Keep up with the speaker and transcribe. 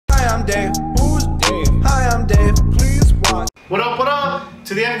Hi, I'm Dave. Who's Dave? Hi, I'm Dave. Please watch. What up, what up?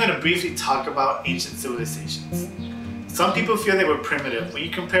 Today I'm going to briefly talk about ancient civilizations. Some people feel they were primitive when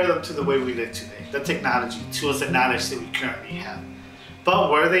you compare them to the way we live today, the technology, tools and knowledge that we currently have. But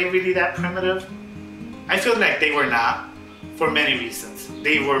were they really that primitive? I feel like they were not, for many reasons.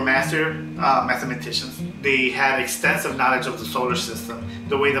 They were master mathematicians. They had extensive knowledge of the solar system,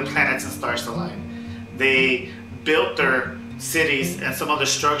 the way the planets and stars align. They built their cities and some of the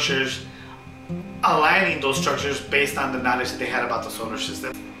structures, aligning those structures based on the knowledge that they had about the solar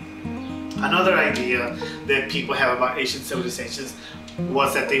system. Another idea that people have about ancient civilizations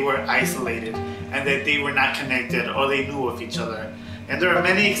was that they were isolated and that they were not connected or they knew of each other. And there are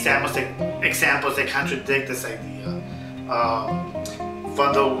many examples that contradict this idea.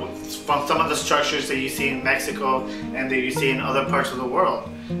 From some of the structures that you see in Mexico and that you see in other parts of the world.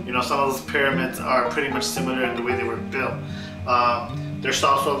 You know, some of those pyramids are pretty much similar in the way they were built. There's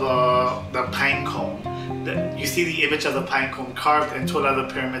also the pine cone. You see the image of the pine cone carved into a lot of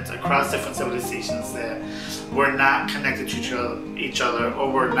the pyramids across different civilizations that were not connected to each other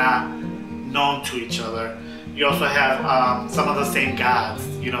or were not known to each other. You also have some of the same gods.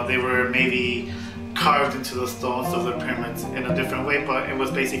 You know, they were maybe carved into the stones of the pyramids in a different way, but it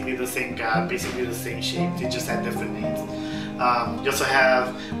was basically the same god, basically the same shape. They just had different names. You also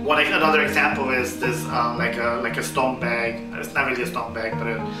have another example is this like a stone bag. It's not really a stone bag, but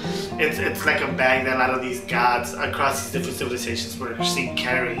it's like a bag that a lot of these gods across these different civilizations were seen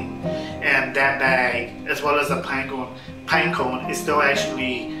carrying, and that bag, as well as the pine cone, is still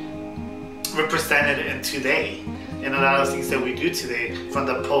actually represented in today in a lot of things that we do today, from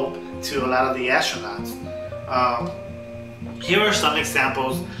the Pope to a lot of the astronauts. Here are some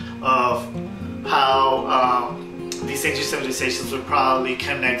examples of how these ancient civilizations were probably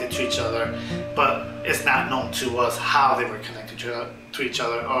connected to each other, but it's not known to us how they were connected to each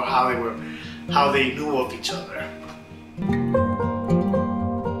other or how they knew of each other.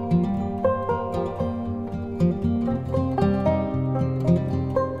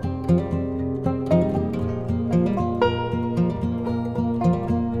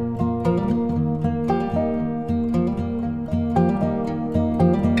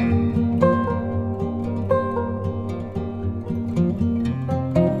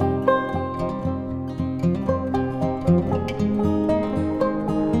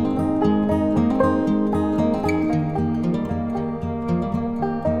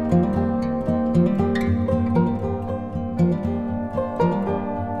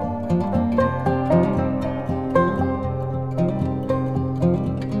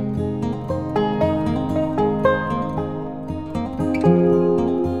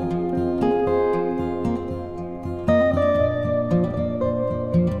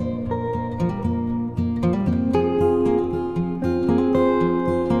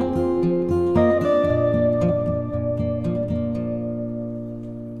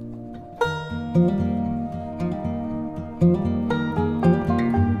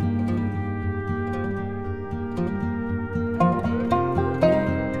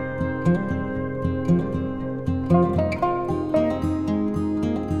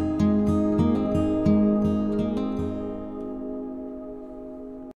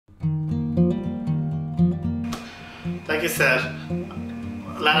 Like I said,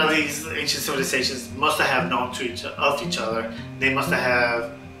 a lot of these ancient civilizations must have known of each other. They must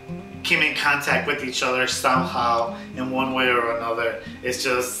have came in contact with each other somehow in one way or another. It's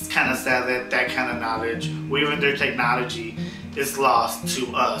just kind of sad that that kind of knowledge, or even their technology, is lost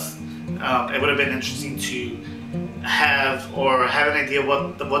to us. It would have been interesting to have an idea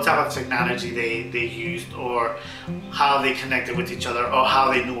what type of technology they used, or how they connected with each other, or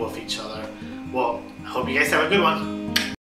how they knew of each other. Well, I hope you guys have a good one.